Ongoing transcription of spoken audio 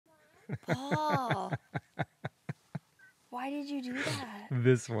Paul. Why did you do that?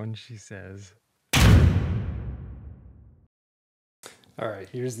 This one, she says. All right,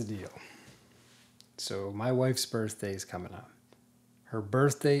 here's the deal. So my wife's birthday is coming up. Her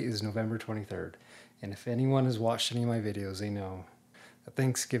birthday is November 23rd. And if anyone has watched any of my videos, they know that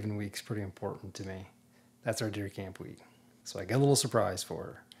Thanksgiving week's pretty important to me. That's our deer camp week. So I got a little surprise for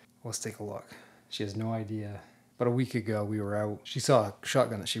her. Let's take a look. She has no idea. About a week ago, we were out. She saw a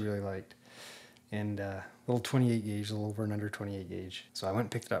shotgun that she really liked. And a little 28 gauge, a little over and under 28 gauge. So I went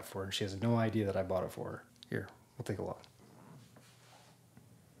and picked it up for her. And she has no idea that I bought it for her. Here, we'll take a look.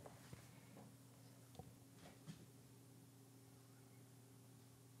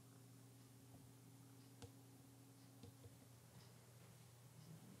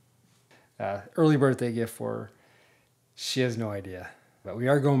 Early birthday gift for her. She has no idea. But we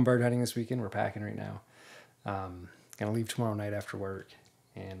are going bird hunting this weekend. We're packing right now. Gonna leave tomorrow night after work.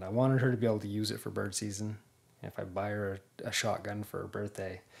 And I wanted her to be able to use it for bird season. And if I buy her a shotgun for her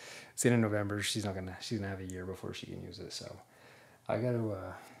birthday, it's in November, she's gonna have a year before she can use it. So I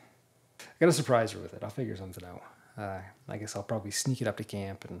gotta surprise her with it. I'll figure something out. I guess I'll probably sneak it up to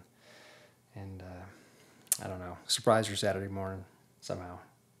camp and I don't know, surprise her Saturday morning somehow.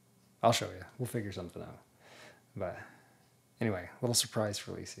 I'll show you. We'll figure something out. But anyway, a little surprise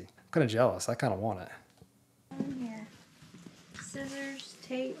for Lacey. I'm kind of jealous. I kind of want it. Here. Scissors,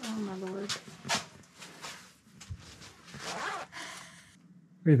 tape. Oh my lord.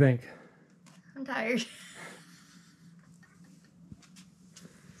 What do you think? I'm tired.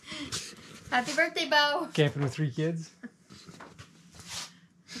 Happy birthday, Bo. Camping with 3 kids?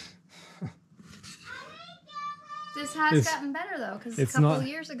 This has gotten better though, because a couple of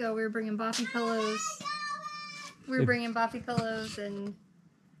years ago we were bringing boppy pillows. We were bringing boppy pillows and...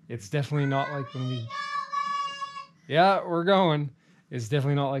 It's definitely not like when we... Yeah, we're going. It's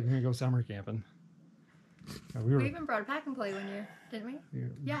definitely not like when we go summer camping. We even brought a pack and play one year, didn't we?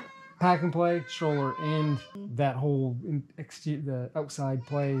 Yeah. Pack and play, stroller, and that whole the outside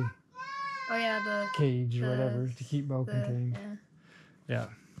play. Oh yeah, the cage or whatever to keep Bo contained. Yeah.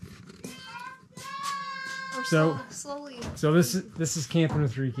 So slowly. So this is camping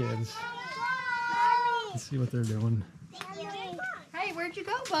with 3 kids. Let's see what they're doing. Hey, where'd you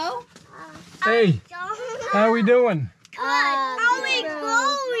go, Bo? Hey, how are we doing? Are we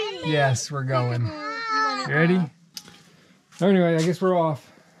going? Yes, we're going. You ready? Anyway, I guess we're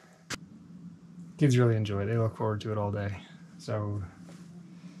off. Kids really enjoy it. They look forward to it all day. So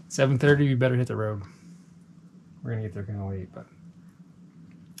 7:30, we better hit the road. We're gonna get there kind of late, but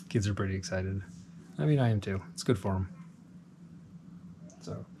kids are pretty excited. I mean, I am too. It's good for them.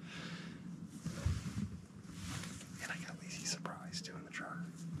 So, and I got Lacey's surprise too in the truck.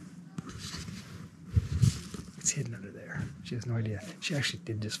 It's hidden under there. She has no idea. She actually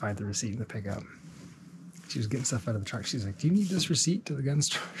did just find the receipt in the pickup. She was getting stuff out of the truck. She's like, "Do you need this receipt to the gun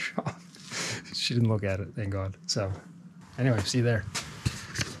store shop?" She didn't look at it, thank God. So, anyway, see you there.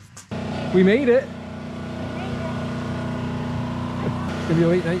 We made it. It's gonna be a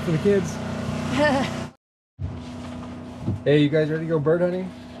late night for the kids. Hey, you guys ready to go bird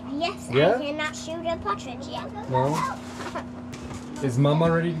hunting? Yes, yeah? I cannot shoot a partridge yet. No? Is Mama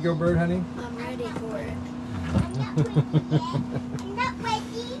ready to go bird hunting? I'm ready for it. I'm not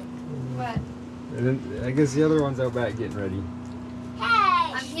ready. What? And then, I guess the other one's out back getting ready.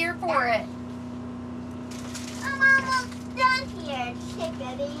 Hey! I'm here for it. I'm almost done here,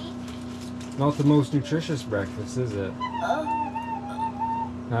 chickadee. Not the most nutritious breakfast, is it?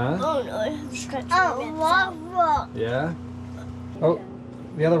 Huh? Oh no, oh, Yeah? Oh,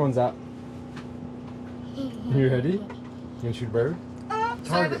 the other one's up. You ready? You gonna shoot a bird? So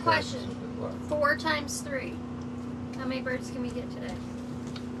I have a question. What? 4 times 3. How many birds can we get today?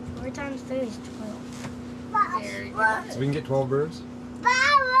 4 times 3 is 12. Very good. So we can get 12 birds?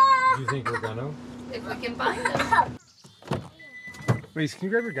 Do you think we're gonna? If we can find them. Wait, can you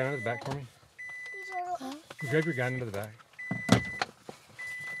grab your gun out of the back for me? Can you grab your gun into the back? Do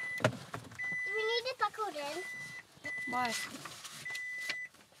we need to buckle in? Why?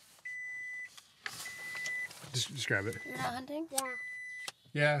 Just grab it. You're not hunting? Yeah.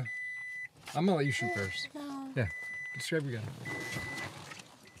 Yeah. I'm gonna let you shoot first. No. Yeah. Just grab your gun.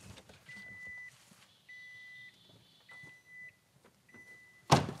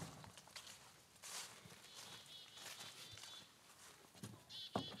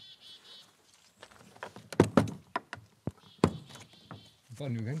 I bought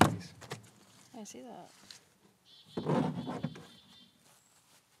a new gun case. I see that.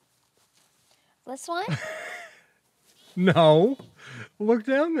 This one? No. Look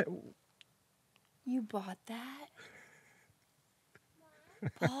down there. You bought that?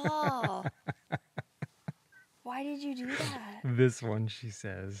 Paul. Why did you do that? This one, she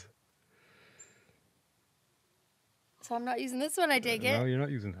says. So I'm not using this one, I take it? No, you're not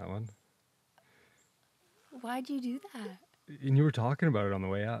using that one. Why'd you do that? And you were talking about it on the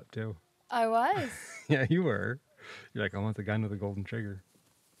way up, too. I was. Yeah, you were. You're like, I want the gun with the golden trigger.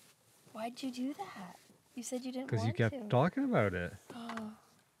 Why'd you do that? You said you didn't want to. Because you kept talking about it. Oh.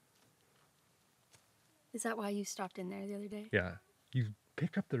 Is that why you stopped in there the other day? Yeah. You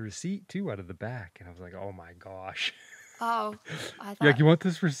picked up the receipt, too, out of the back. And I was like, oh, my gosh. Oh. I thought... You're like, you want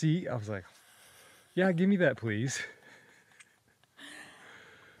this receipt? I was like, yeah, give me that, please.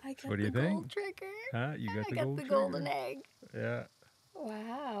 I got what do you the think? gold trigger. Huh? You got the I gold got the trigger? golden egg. Yeah.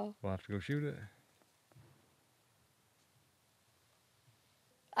 Wow. We'll have to go shoot it.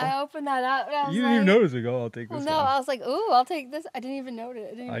 I opened that up and I was You didn't even notice it. Oh, I'll take this well, no, one. I was like, ooh, I'll take this. I didn't even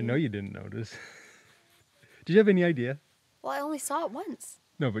notice it. I know you didn't notice. Did you have any idea? Well, I only saw it once.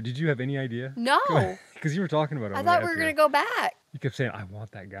 No, but did you have any idea? No. Because you were talking about it. I thought we were going to go back. You kept saying, I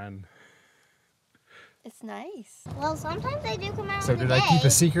want that gun. It's nice. Well, sometimes they do come out. So did I keep a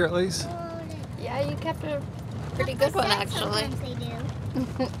secret, at least? Yeah, you kept a pretty good one, actually. Sometimes they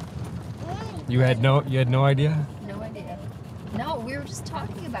do. You had no idea? No idea. No, we were just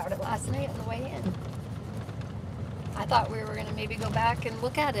talking about it last night on the way in. I thought we were going to maybe go back and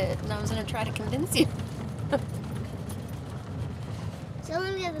look at it, and I was going to try to convince you.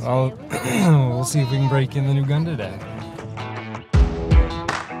 Well, we'll see if we can break in the new gun today.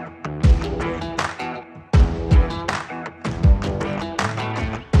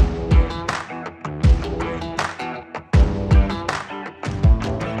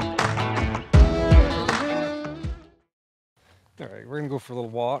 Alright, we're gonna go for a little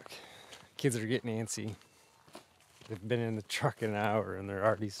walk. Kids are getting antsy. They've been in the truck an hour and they're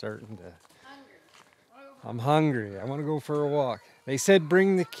already starting to... I'm hungry. I want to go for a walk. They said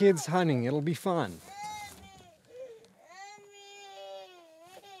bring the kids hunting. It'll be fun.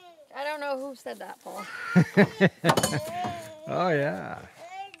 I don't know who said that, Paul. Oh, yeah.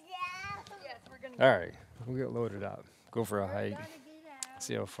 Yes, we're gonna... All right, we'll get loaded up. Go for a hike.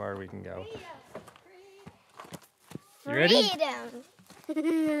 See how far we can go. You ready?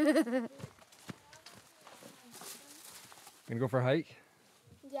 Gonna go for a hike?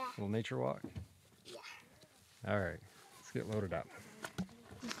 Yeah. A little nature walk? Yeah. All right, let's get loaded up.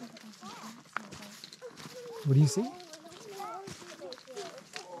 What do you see?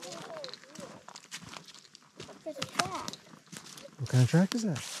 There's a track. What kind of track is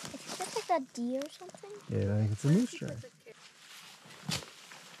that? It's just like a deer or something. Yeah, I think it's a moose track.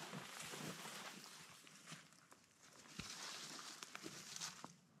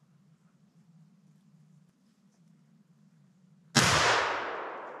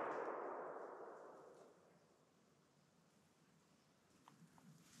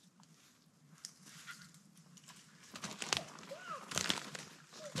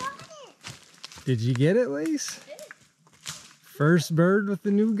 Did you get it, Lace? First bird with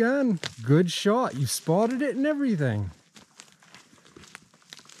the new gun. Good shot. You spotted it and everything.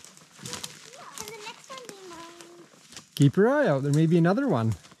 Can the next one be mine? Keep your eye out. There may be another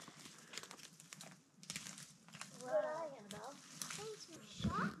one. Thanks for the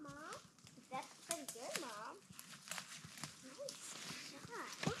shot, Mom. That's pretty good, Mom. Nice shot.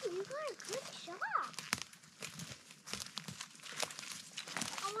 Mom, you got a good shot.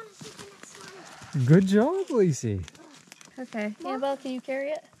 I want to see the next one. Good job, Lacey. Okay. Annabelle, can you carry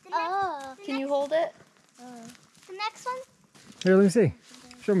it? Oh. Can you hold it? The next one? Here, let me see.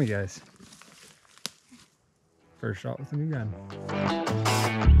 Show me, guys. First shot with the new gun.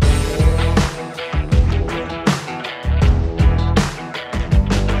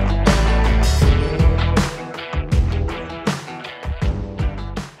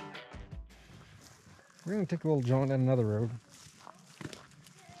 We're going to take a little jaunt down another road.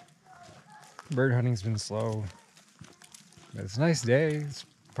 Bird hunting's been slow. But it's a nice day. It's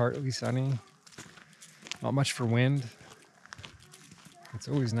partly sunny. Not much for wind. It's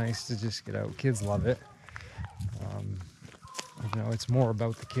always nice to just get out. Kids love it. You know, it's more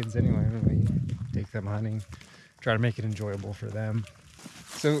about the kids anyway when we take them hunting. Try to make it enjoyable for them.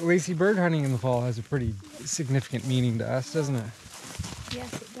 So, Lacey, bird hunting in the fall has a pretty significant meaning to us, doesn't it?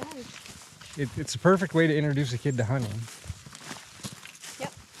 Yes, it does. It's a perfect way to introduce a kid to hunting.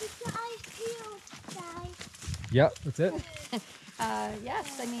 Yep. Keep your eyes peeled, guys. Yep, that's it.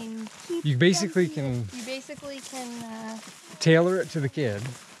 Yes, I mean... You basically can tailor it to the kid.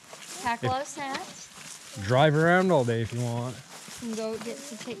 Pack a lot of snacks. Drive around all day if you want. And go get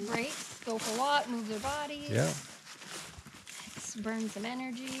to take breaks, go for a walk, move their bodies. Yeah. Burn some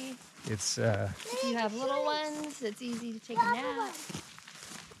energy. It's If you have little ones, it's easy to take a nap.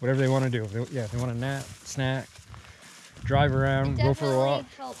 whatever they want to do. If they want to nap, snack, drive around, go for a walk. It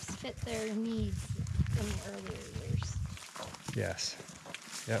helps fit their needs in the earlier years. Yes.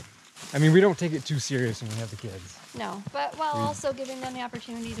 Yep. I mean, we don't take it too serious when we have the kids. No, but while also giving them the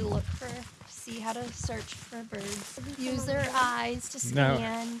opportunity to see how to search for birds, use their eyes to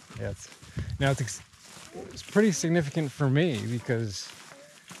scan. It's pretty significant for me because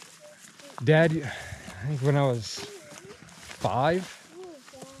Dad, I think when I was 5,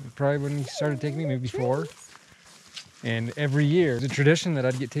 probably when he started taking me, maybe 4. And every year, the tradition that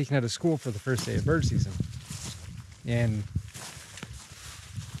I'd get taken out of school for the first day of bird season. And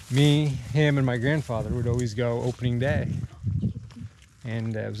me, him, and my grandfather would always go opening day.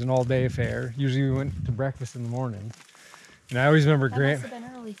 And it was an all-day affair. Usually we went to breakfast in the morning. And I always remember That must have been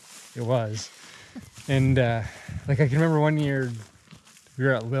early. It was. And like I can remember one year we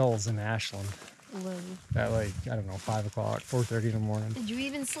were at Lil's in Ashland. At like, I don't know, 5 o'clock, 4:30 in the morning. Did you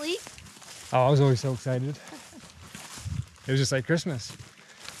even sleep? Oh, I was always so excited. It was just like Christmas.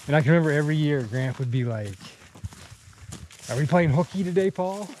 And I can remember every year Grant would be like, "Are we playing hooky today,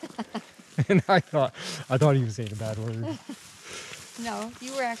 Paul?" And I thought he was saying a bad word. No,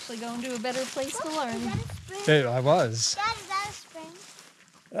 you were actually going to a better place to learn. I was. Dad, is that a spring?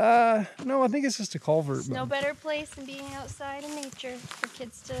 No, I think it's just a culvert. There's no better place than being outside in nature for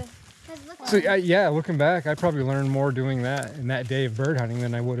kids to. So yeah, looking back, I probably learned more doing that in that day of bird hunting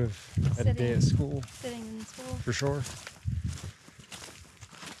than I would have at a day at school. Sitting in school. For sure.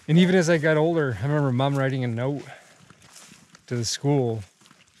 And even as I got older, I remember Mom writing a note to the school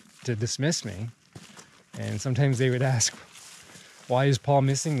to dismiss me. And sometimes they would ask, "Why is Paul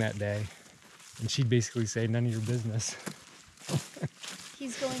missing that day?" And she'd basically say, "None of your business."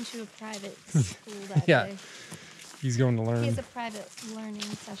 He's going to a private school that day. He's going to learn. He has a private learning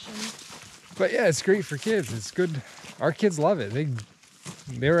session. But yeah, it's great for kids. It's good. Our kids love it.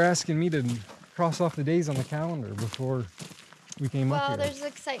 They were asking me to cross off the days on the calendar before we came up here. Well, there's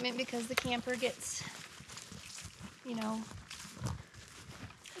excitement because the camper gets,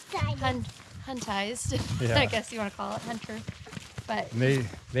 huntized. Yeah. I guess you want to call it, hunter. But And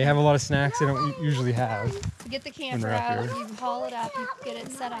they have a lot of snacks they don't usually have. you get the camper they're up out, here. you haul it up, you get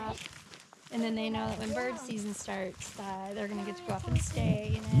it set up, and then they know that when bird season starts, that they're going to get to go up and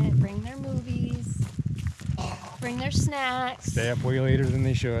stay in it, bring their movies, bring their snacks. Stay up way later than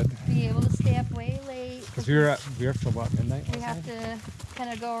they should. Be able to stay up way late. Because we were up till about midnight. We have to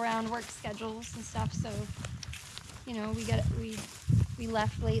kind of go around work schedules and stuff, so we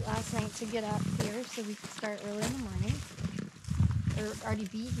left late last night to get up here so we could start early in the morning, or already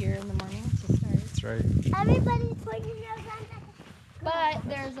be here in the morning to start. That's right. Everybody's putting their guns at But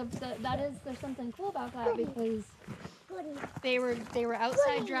there's something cool about that because they were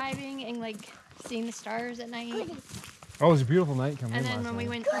outside driving and like seeing the stars at night. Oh, it was a beautiful night coming in And then last when we night.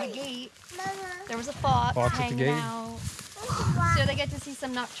 went through the gate, there was a fox Fox at the hanging gate. out. So they get to see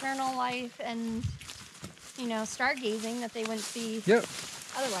some nocturnal life and stargazing that they wouldn't see Yep.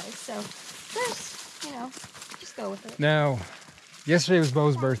 otherwise. So just go with it. Now, yesterday was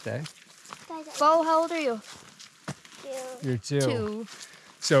Bo's birthday. Bo, how old are you? You're 2. 2.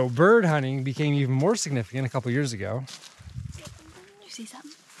 So bird hunting became even more significant a couple years ago. Did you see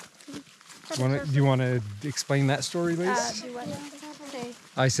something? Do you want to explain that story, Lacey? Do what? Okay.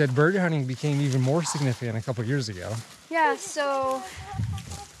 I said bird hunting became even more significant a couple years ago. Yeah, so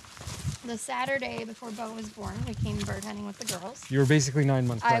the Saturday before Bo was born, we came bird hunting with the girls. You were basically 9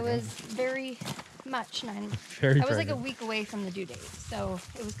 months I pregnant. was very much 9. Very I was like a pregnant. week away from the due date, so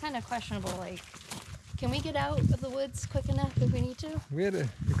it was kind of questionable. Like, can we get out of the woods quick enough if we need to? We had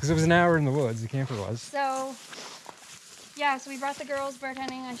because it was an hour in the woods. The camper was. So, yeah, so we brought the girls bird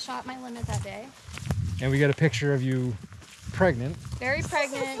hunting. I shot my limit that day. And we got a picture of you pregnant. Very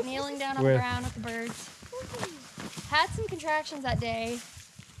pregnant, kneeling down on the ground with the birds. Had some contractions that day,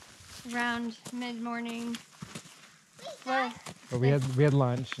 around mid-morning. But we had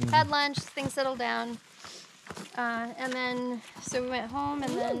lunch. And had lunch, things settled down. And then, so we went home,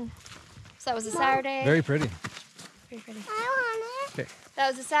 and then, so that was a Saturday. very pretty. I Very pretty. want Okay. That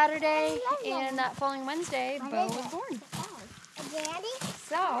was a Saturday, and that following Wednesday, Bo was born. it. Daddy?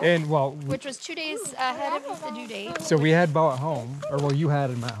 So, And which was 2 days ahead of the due date. so we had Bo at home, or well, you had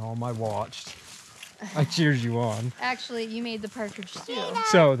him at home. I watched. I cheered you on. Actually, you made the partridge stew.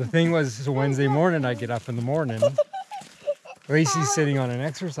 So the thing was, so Wednesday morning, I get up in the morning. Lacey's sitting on an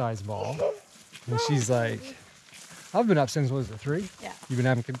exercise ball, and she's like, "I've been up since, what was it, 3? Yeah. You've been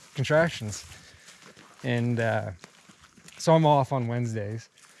having contractions." And so I'm off on Wednesdays.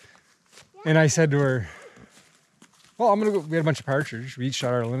 And I said to her, "Well, I'm going to go." We had a bunch of partridge. We each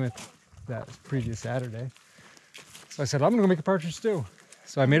shot our limit that previous Saturday. So I said, "I'm going to go make a partridge stew."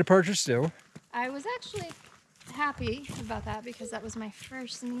 So I made a partridge stew. I was actually happy about that because that was my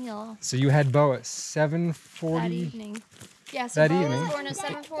first meal So you had Bo at that 7:40 evening. Yeah, so that Bo evening. was born at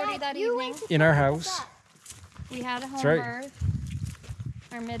 7:40 that evening. in our house. We had a home right. birth.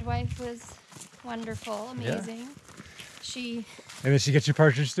 Our midwife was wonderful, amazing. And then she gets your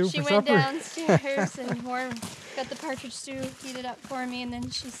partridge stew She for went supper. downstairs and got the partridge stew heated up for me, and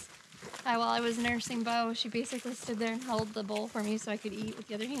then while I was nursing Bo, she basically stood there and held the bowl for me so I could eat with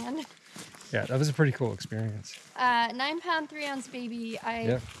the other hand. Yeah, that was a pretty cool experience. 9-pound, 3-ounce baby. I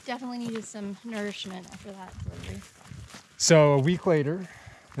Yep. definitely needed some nourishment after that delivery. So a week later,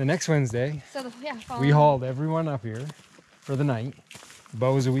 the next Wednesday, So we following- hauled everyone up here for the night.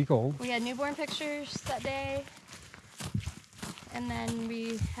 Bo was a week old. We had newborn pictures that day, and then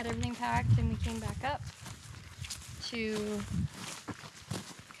we had everything packed and we came back up to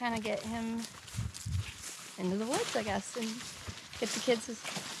kind of get him into the woods, I guess, and get the kids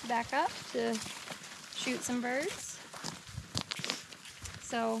back up to shoot some birds.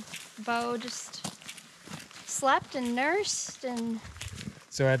 So Bo just slept and nursed, and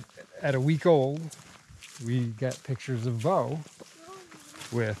So at a week old, we got pictures of Bo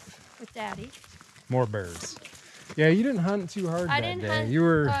with Daddy. more birds. Yeah, you didn't hunt too hard I that didn't day. hunt You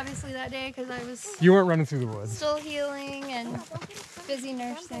were obviously that day because I was you weren't running through the woods. still healing and busy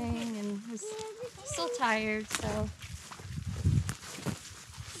nursing and was still tired, so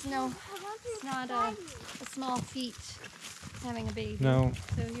it's not a small feat having a baby. No.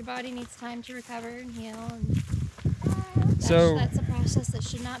 So your body needs time to recover and heal, and So that's a process that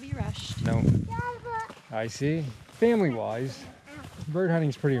should not be rushed. no. I see. Family-wise, bird hunting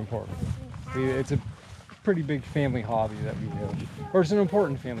is pretty important. It's a pretty big family hobby that we do, or it's an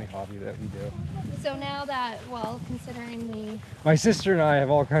important family hobby that we do. So now that, well, considering My sister and I have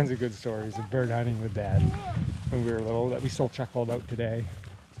all kinds of good stories of bird hunting with Dad when we were little that we still chuckle about today.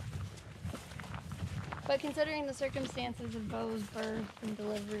 considering the circumstances of Bo's birth and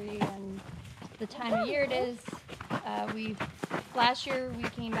delivery and the time of year it is, last year we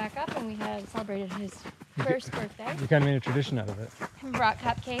came back up and we had celebrated his first birthday. We kind of made a tradition out of it. We brought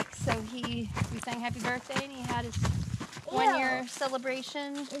cupcakes, so we sang happy birthday, and he had his 1-year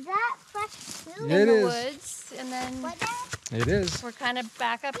celebration Is that fresh food? Yeah. It in the is. woods, and then What now? It is. we're kind of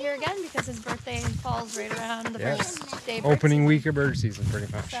back up here again because his birthday falls right around the Yeah. first day of bird Opening season. week of bird season, pretty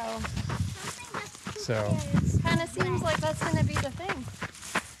much. So So, kind of seems like that's going to be the thing.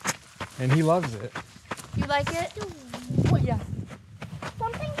 and he loves it. You like it? Yeah.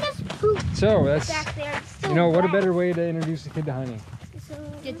 Something just pooped So that's, back there. It's still you know, what a wet. better way to introduce a kid to hunting.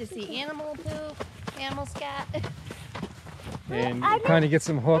 Get to see animal poop, animal scat, And I kind of get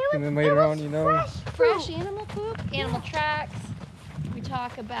some hook, and then later on, you know, fresh animal poop, animal tracks. We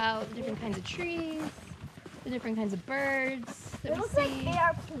talk about the different kinds of trees, the different kinds of birds that It we looks like see.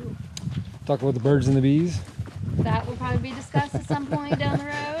 bear poop. talk about the birds and the bees. That will probably be discussed at some point down the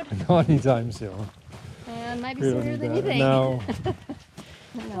road. Not anytime soon. And might be We don't sooner need than you that. think. No.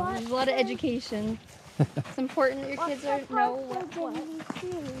 No, there's a lot of education. It's important that your kids know what.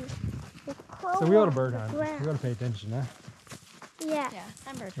 So we ought to bird hunt. We ought to pay attention, huh? Yeah. Yeah,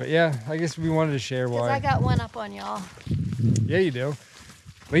 I'm bird. But yeah, I guess we wanted to share Because I why. got one up on y'all. Yeah, you do.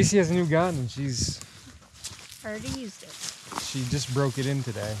 Lacey has a new gun, and she's Already used it. She just broke it in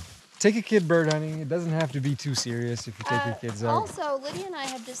today. Take a kid bird hunting. It doesn't have to be too serious if you take your kids out. Also, Lydia and I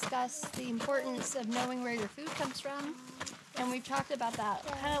have discussed the importance of knowing where your food comes from. And we've talked about that,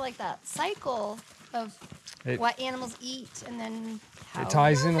 kind of like that cycle of what animals eat and then how, It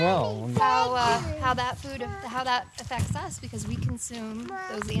ties in well. how that affects us because we consume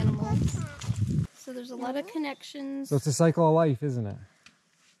those animals. So there's a lot of connections. So it's a cycle of life, isn't it?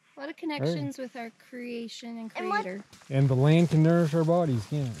 A lot of connections with our creation and creator. And the land can nourish our bodies,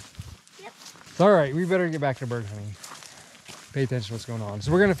 can't it? Yep. It's all right. We better get back to bird hunting. Pay attention to what's going on.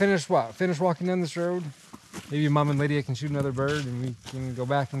 So we're going to finish what? Finish walking down this road? Maybe Mom and Lydia can shoot another bird and we can go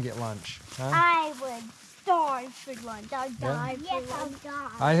back and get lunch. Huh? I would starve for lunch. I'd die for lunch. I'll die.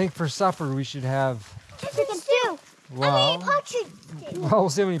 I think for supper we should have, Chicken stew. well, Partridge stew. we'll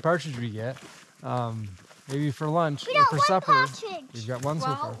see how many partridge we get. Maybe for lunch We or got for one supper. partridge. We've got one so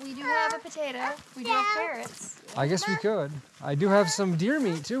far. Well, we do have a potato. We do have carrots. I guess we could. I do have some deer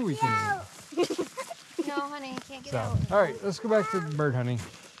meat too we can eat. No, honey, you can't get So, out. all right, let's go back to bird hunting.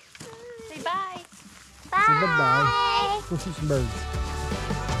 Say bye. Say bye-bye. Go shoot some birds.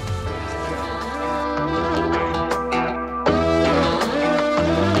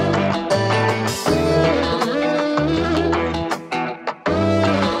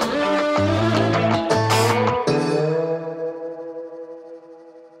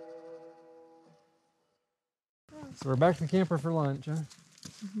 So we're back to the camper for lunch, huh?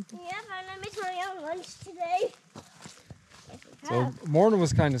 Yep, I missed my own lunch today. So morning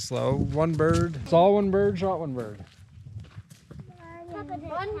was kind of slow. One bird, saw one bird, shot one bird.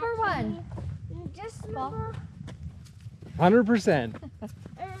 One for one. Just remember. 100%.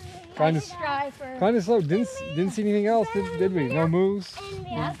 Kind of Striver. kind of slow. Didn't see anything else, did we? No moves.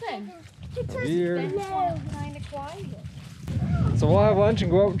 Nothing. Deer. Kind of quiet. So we'll have lunch and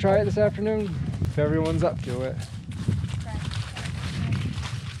go out and try it this afternoon if everyone's up to it.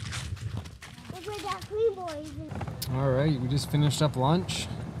 Look where that green boy is. All right, we just finished up lunch.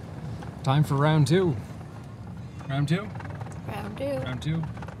 Time for round two. Round two? Round two. Round two.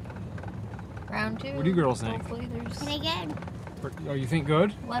 Round two. What do you girls think? Hopefully there's Can I get? Oh, you think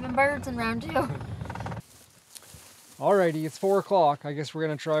good? 11 birds in round two. Alrighty, it's 4 o'clock. I guess we're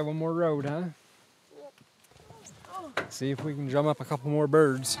gonna try one more road, huh? See if we can drum up a couple more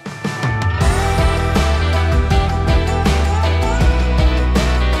birds.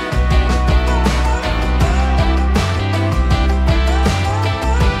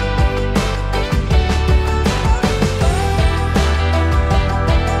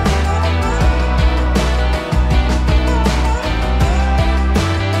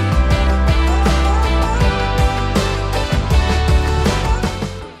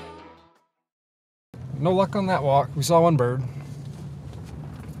 No luck on that walk. We saw one bird.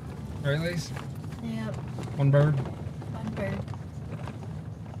 Right, Lacey? Yep. One bird. One bird.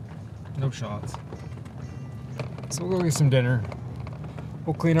 No shots. So we'll go get some dinner.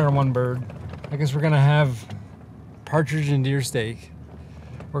 We'll clean our one bird. I guess we're gonna have partridge and deer steak.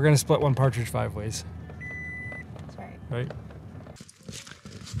 We're gonna split one partridge 5 ways. That's right. Right?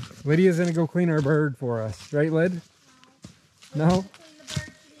 Lydia's gonna go clean our bird for us. Right, Lyd? No?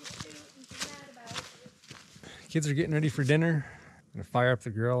 Kids are getting ready for dinner. I'm gonna fire up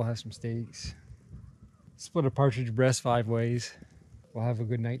the grill, have some steaks. Split a partridge breast 5 ways. We'll have a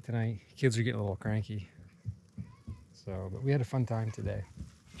good night tonight. Kids are getting a little cranky. So, but we had a fun time today.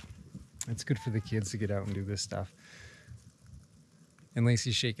 It's good for the kids to get out and do this stuff. And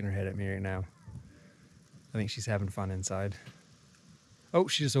Lacey's shaking her head at me right now. I think she's having fun inside. Oh,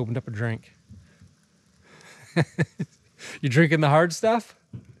 she just opened up a drink. You drinking the hard stuff?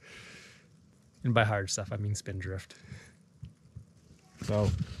 And by hard stuff, I mean Spindrift.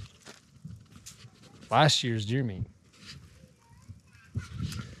 So, last year's deer meat.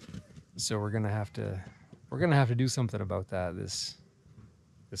 So we're gonna have to do something about that this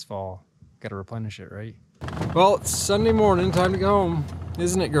fall. Got to replenish it, right? Well, it's Sunday morning, time to go home,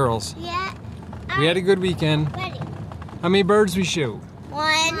 isn't it, girls? Yeah. We had a good weekend. Ready. How many birds we shoot?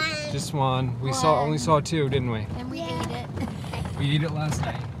 One. Just one. We only saw 2, didn't we? And we ate it. We ate it last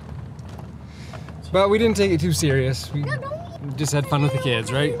night. But we didn't take it too serious. We just had fun with the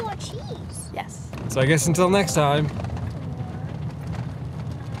kids, right? More cheese. Yes. So I guess until next time.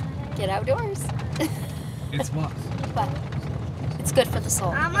 Get outdoors. It's what? But it's good for the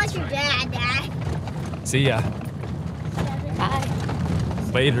soul. How much your dad, Dad? See ya. Bye.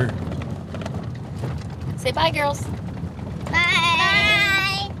 Later. Say bye, girls.